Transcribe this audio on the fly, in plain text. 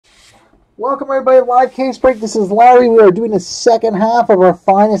Welcome everybody to Live Case Break. This is Larry. We are doing the second half of our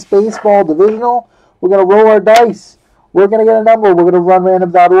Finest Baseball Divisional. We're going to roll our dice. We're going to get a number. We're going to run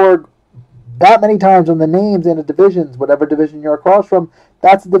random.org that many times on the names and the divisions. Whatever division you're across from,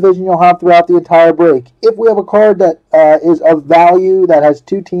 that's the division you'll have throughout the entire break. If we have a card that is of value, that has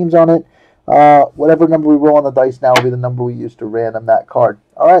two teams on it, whatever number we roll on the dice now will be the number we use to random that card.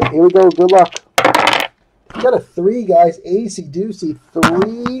 All right, here we go. Good luck. We got a 3, guys. Acey-doocy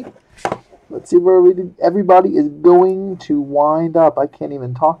 3. Let's see where everybody is going to wind up. I can't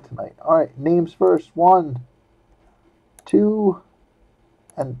even talk tonight. All right, names first. 1, 2,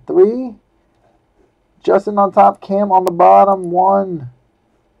 and 3. Justin on top, Cam on the bottom. 1,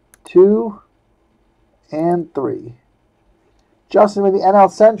 2, and 3. Justin with the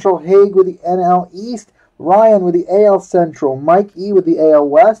NL Central, Haig with the NL East, Ryan with the AL Central, Mike E with the AL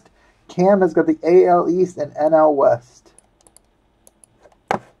West, Cam has got the AL East and NL West.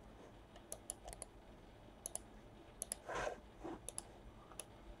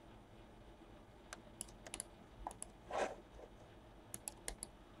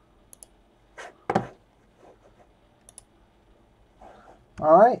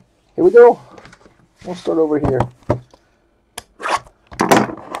 All right, here we go. We'll start over here.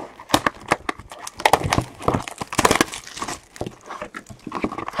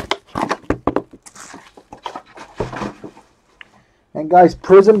 And guys,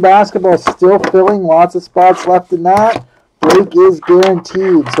 Prism Basketball is still filling. Lots of spots left in that. Break is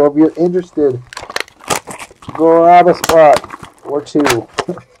guaranteed. So if you're interested, grab a spot or two.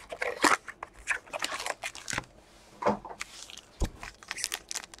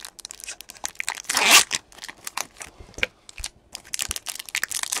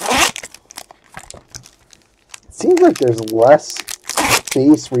 Seems like there's less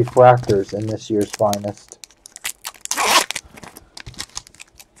base refractors in this year's Finest.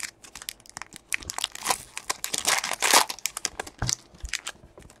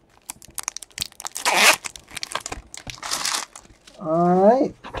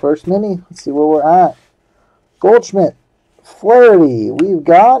 Alright, first mini. Let's see where we're at. Goldschmidt, Flaherty.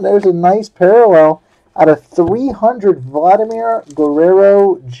 There's a nice parallel out of 300, Vladimir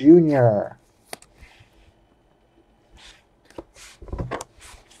Guerrero Jr.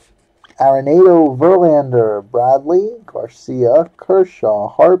 Arenado, Verlander, Bradley, Garcia, Kershaw,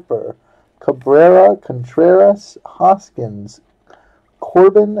 Harper, Cabrera, Contreras, Hoskins,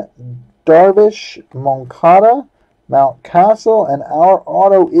 Corbin, Darvish, Moncada, Mountcastle, and our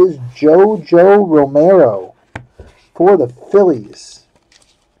auto is JoJo Romero for the Phillies.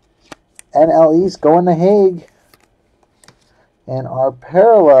 NL East going to Haig. And our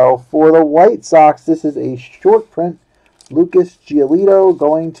parallel for the White Sox, this is a short print. Lucas Giolito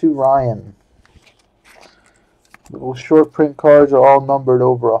going to Ryan. Little short print cards are all numbered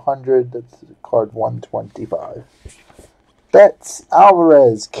over 100. That's card 125. Betts,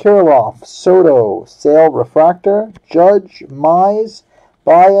 Alvarez, Kirilloff, Soto, Sale Refractor, Judge, Mize,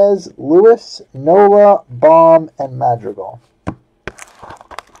 Baez, Lewis, Nola, Baum, and Madrigal.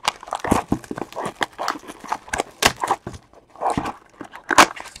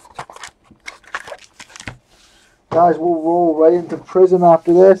 Guys, we'll roll right into Prism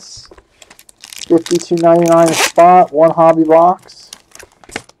after this. $52.99 a spot, 1 hobby box.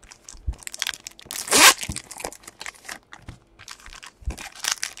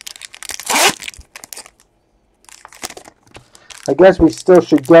 I guess we still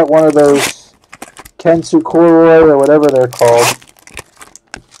should get one of those Kensu Koroi or whatever they're called.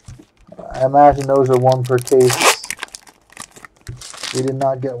 I imagine those are 1 per case. We did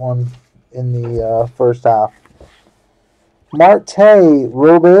not get one in the first half. Marte,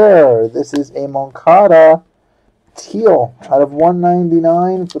 Robert. This is a Moncada teal out of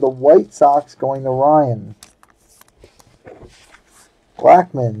 199 for the White Sox going to Ryan.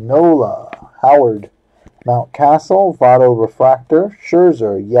 Blackman, Nola, Howard, Mountcastle, Votto Refractor,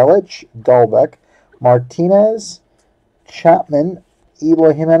 Scherzer, Yelich, Dahlbeck, Martinez, Chapman,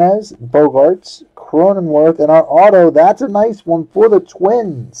 Eloy Jimenez, Bogarts, Cronenworth, and our auto, that's a nice one for the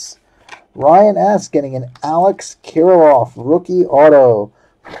Twins. Ryan S. getting an Alex Kirilloff rookie auto.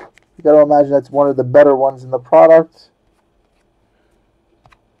 You got to imagine that's one of the better ones in the product.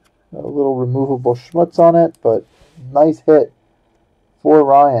 A little removable schmutz on it, but nice hit for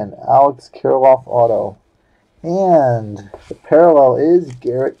Ryan. Alex Kirilloff auto. And the parallel is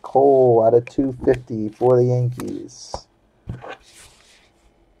Garrett Cole out of 250 for the Yankees.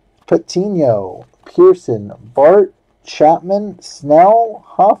 Patino, Pearson, Bart, Chapman, Snell,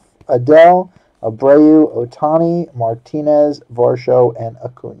 Huff, Adele, Abreu, Otani, Martinez, Varsho, and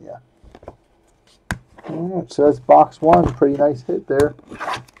Acuna. So that's box 1. Pretty nice hit there.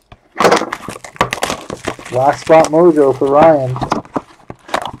 Last spot mojo for Ryan.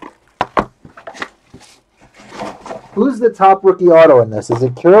 Who's the top rookie auto in this? Is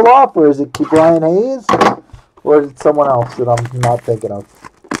it Kirilloff or is it Brian Hayes? Or is it someone else that I'm not thinking of?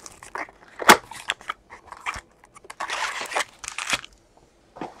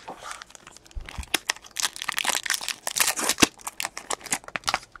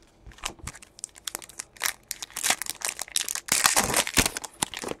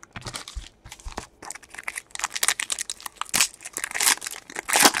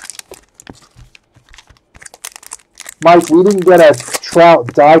 Mike, we didn't get a Trout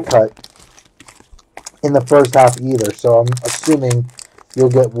die cut in the first half either, so I'm assuming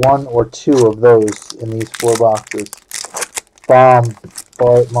you'll get one or two of those in these 4 boxes. Bomb,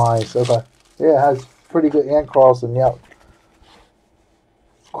 Bart, Mize. Okay. Yeah, it has pretty good. And Carlson, yep.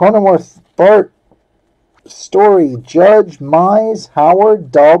 Cronenworth, Bart, Story, Judge, Mize,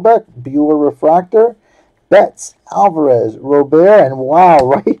 Howard, Dahlbeck, Bueller Refractor, Betts, Alvarez, Robert, and wow,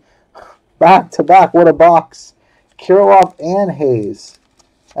 right back to back. What a box. Kirilloff and Hayes.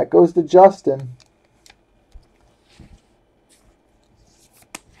 That goes to Justin.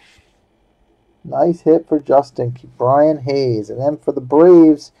 Nice hit for Justin. Brian Hayes. And then for the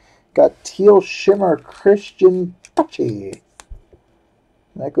Braves, got Teal Shimmer, Christian Pache.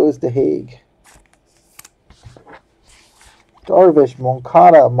 That goes to Haig. Darvish,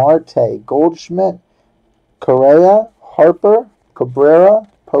 Moncada, Marte, Goldschmidt, Correa, Harper, Cabrera,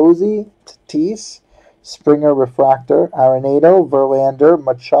 Posey, Tatis, Springer Refractor, Arenado, Verlander,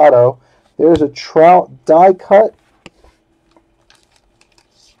 Machado. There's a Trout die cut.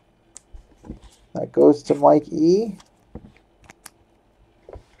 That goes to Mike E.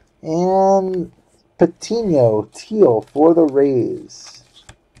 And Patino, Teal for the Rays.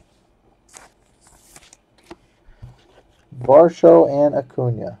 Varsho and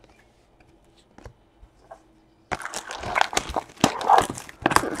Acuna.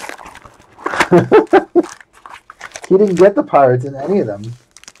 He didn't get the Pirates in any of them.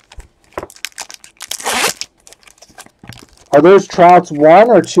 Are those Trouts 1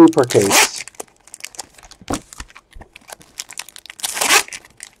 or 2 per case?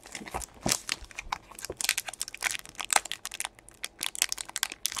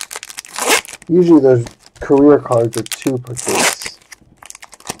 Usually those career cards are 2 per case.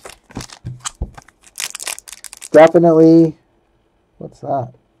 Definitely. What's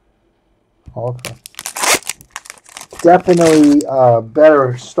that? Okay. Definitely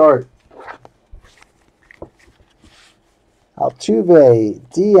better start. Altuve,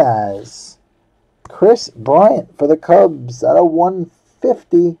 Diaz, Chris Bryant for the Cubs at a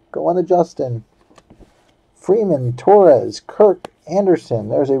 150 going to Justin. Freeman, Torres, Kirk, Anderson.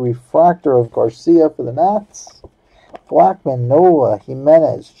 There's a refractor of Garcia for the Nats. Blackman, Nola,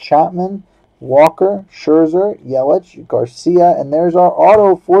 Jimenez, Chapman, Walker, Scherzer, Yelich, Garcia, and there's our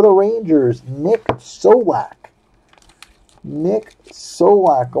auto for the Rangers, Nick Solak. Nick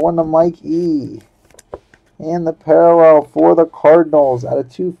Solak going to Mike E. And the parallel for the Cardinals at a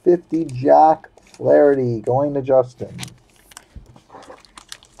 250, Jack Flaherty going to Justin.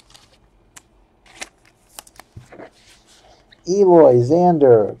 Eloy,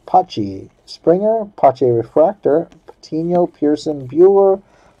 Xander, Pache, Springer, Pache Refractor, Patino, Pearson, Bueller,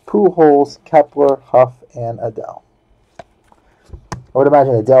 Pujols, Kepler, Huff, and Adele. I would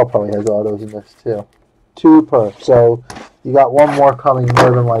imagine Adele probably has autos in this too. 2 per. So you got one more coming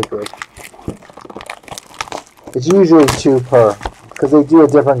more than likely. It's usually 2 per because they do a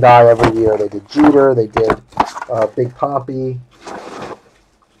different guy every year. They did Jeter. They did Big Poppy. I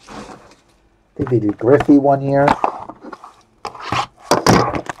think they did Griffey one year.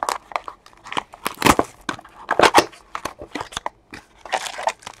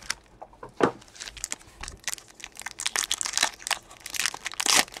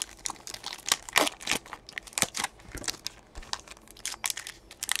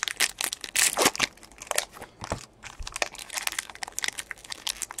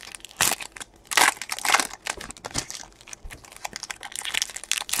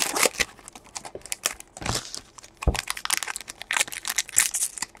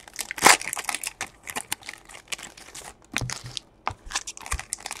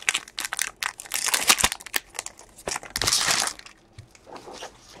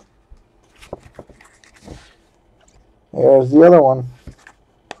 There's the other one.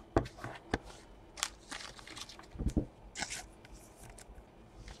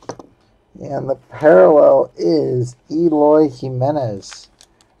 And the parallel is Eloy Jimenez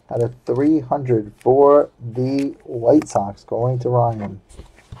at a 300 for the White Sox going to Ryan.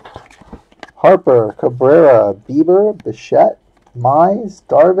 Harper, Cabrera, Bieber, Bichette, Mize,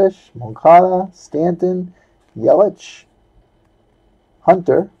 Darvish, Moncada, Stanton, Yelich.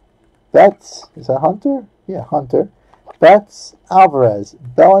 Hunter. Betts. Is that Hunter? Yeah, Hunter. Betts. Alvarez.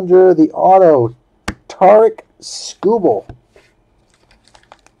 Bellinger, the auto. Tarek Skubal.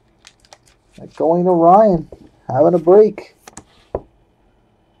 Going to Ryan. Having a break.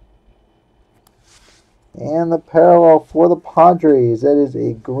 And the parallel for the Padres. That is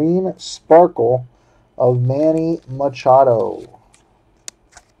a green sparkle of Manny Machado.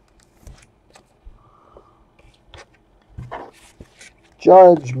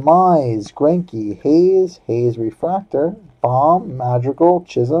 Judge, Mize, Greinke, Hayes Refractor, Baum, Madrigal,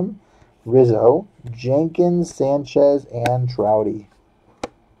 Chisholm, Rizzo, Jenkins, Sanchez, and Trouty.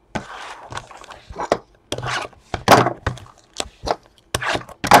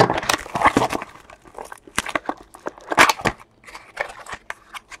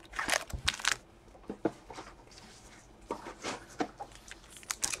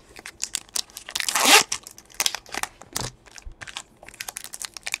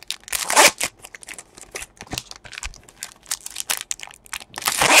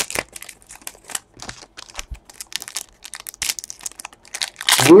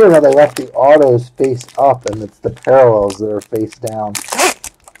 Weird how they left the autos face up and it's the parallels that are face down.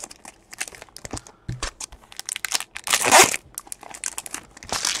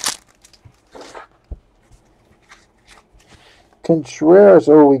 Contreras,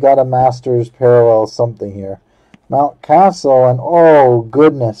 oh, we got a Masters parallel something here. Mountcastle, and oh,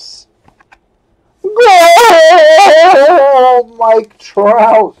 goodness. Gold! Mike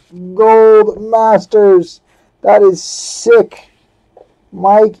Trout, Gold Masters. That is sick.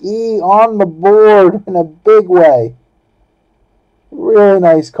 Mike E. on the board in a big way. Really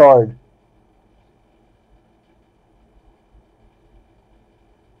nice card.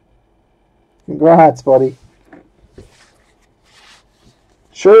 Congrats, buddy.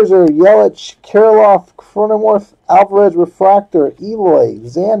 Scherzer, Yelich, Kirilloff, Cronenworth, Alvarez, Refractor, Eloy,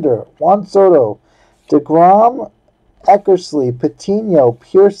 Xander, Juan Soto, DeGrom, Eckersley, Patino,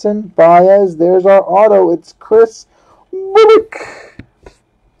 Pearson, Baez. There's our auto. It's Chris Bullock.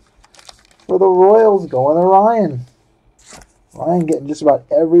 For the Royals, going to Ryan. Ryan getting just about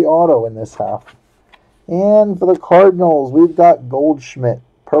every auto in this half. And for the Cardinals, we've got Goldschmidt,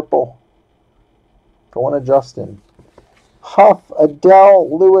 purple. Going to Justin. Huff,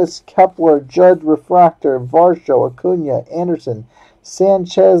 Adele, Lewis, Kepler, Judge, Refractor, Varsho, Acuna, Anderson,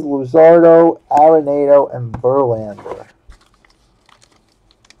 Sanchez, Luzardo, Arenado, and Verlander.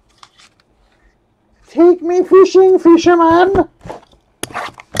 Take me fishing, fisherman!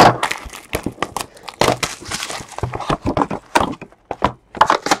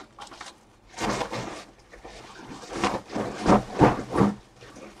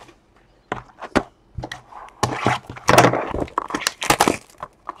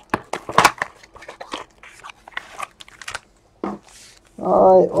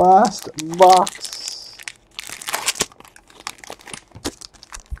 Alright, last box.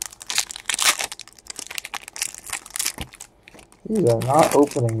 These are not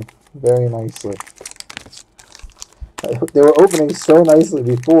opening very nicely. They were opening so nicely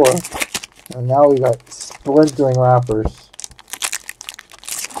before, and now we got splintering wrappers.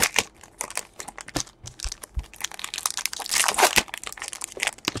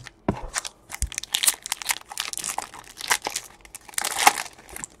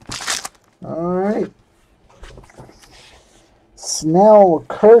 Alright. Snell,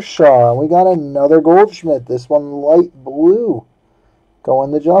 Kershaw. We got another Goldschmidt. This one light blue.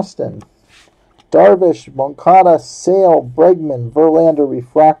 Going to Justin. Darvish, Moncada, Sale, Bregman, Verlander,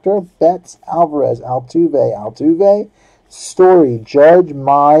 Refractor, Betts, Alvarez, Altuve, Story, Judge,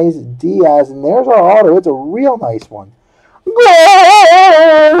 Mize, Diaz, and there's our auto. It's a real nice one. Gold!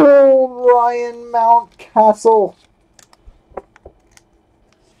 Ryan Mountcastle.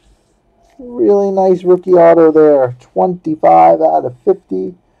 Really nice rookie auto there. 25 out of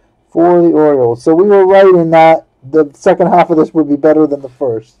 50 for the Orioles. So we were right in that the second half of this would be better than the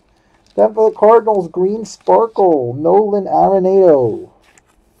first. Then for the Cardinals, green sparkle, Nolan Arenado.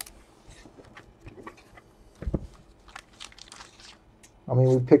 I mean,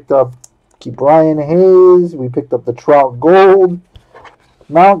 we picked up Brian Hayes. We picked up the Trout Gold,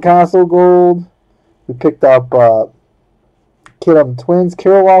 Mountcastle Gold. We picked up Kidum Twins,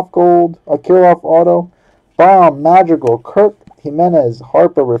 Kirilloff Gold, Kirilloff Auto, Baum, Madrigal, Kirk, Jimenez,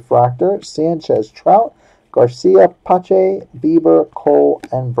 Harper Refractor, Sanchez, Trout, Garcia, Pache, Bieber, Cole,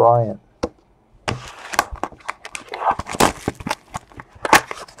 and Bryant.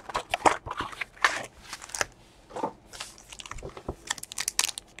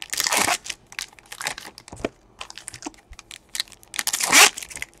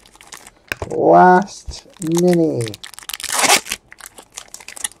 Last mini.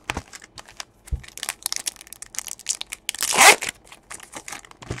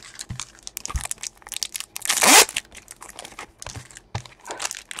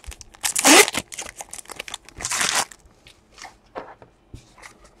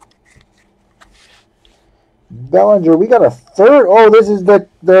 Bellinger, we got a third. Oh, this is the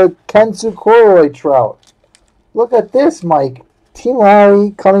Kensu Koroi Trout. Look at this, Mike. Team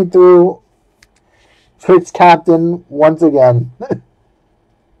Larry coming through for its captain once again.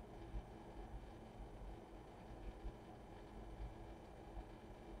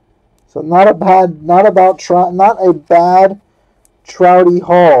 So not a bad Trouty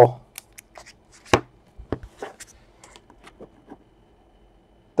haul.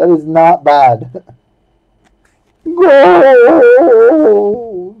 That is not bad. Gold!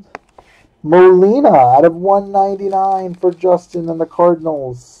 Molina out of 199 for Justin and the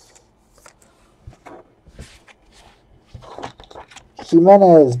Cardinals.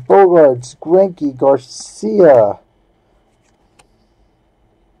 Jimenez, Bogarts, Greinke, Garcia.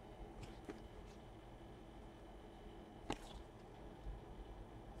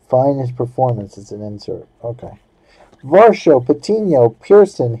 Finest performance is an insert. Okay. Varsho, Patino,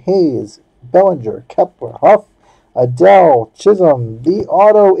 Pearson, Hayes, Bellinger, Kepler, Huff, Adele, Chisholm. The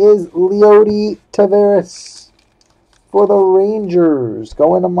auto is Leody Taveras for the Rangers.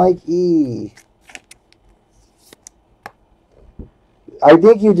 Going to Mike E. I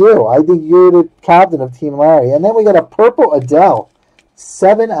think you do. I think you're the captain of Team Larry. And then we got a purple Adele.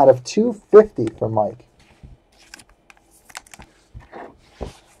 7 out of 250 for Mike.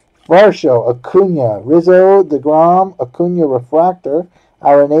 Varsho, Acuna, Rizzo, DeGrom, Acuna Refractor,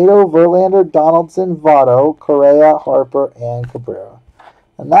 Arenado, Verlander, Donaldson, Votto, Correa, Harper, and Cabrera.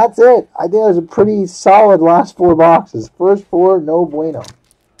 And that's it. I think it was a pretty solid last 4 boxes. First 4, no bueno.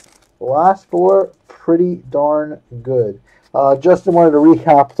 Last 4, pretty darn good. Justin wanted to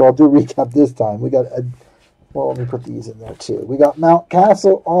recap, so I'll do a recap this time. We got, well, let me put these in there too. We got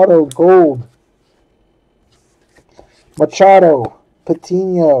Mountcastle, Auto, Gold. Machado,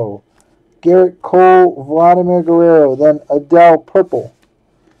 Patino, Garrett Cole, Vladimir Guerrero, then Adele Purple,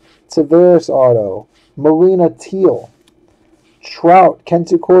 Taveras Auto, Molina Teal, Trout,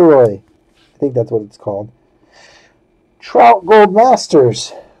 Kensu Koroi, I think that's what it's called, Trout Gold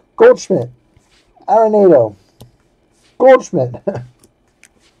Masters, Goldschmidt, Arenado, Goldschmidt,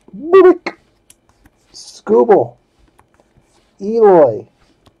 Bubick, Skubal, Eloy,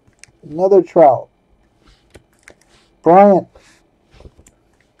 another Trout, Bryant,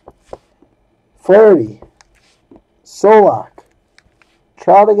 Flaherty, Solak,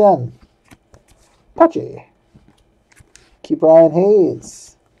 Trout again, Pache, Brian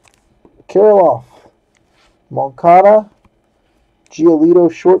Hayes, Kirilloff, Moncada, Giolito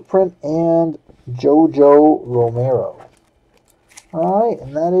short print, and Jojo Romero. All right,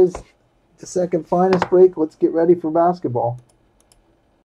 and that is the second finest break. Let's get ready for basketball.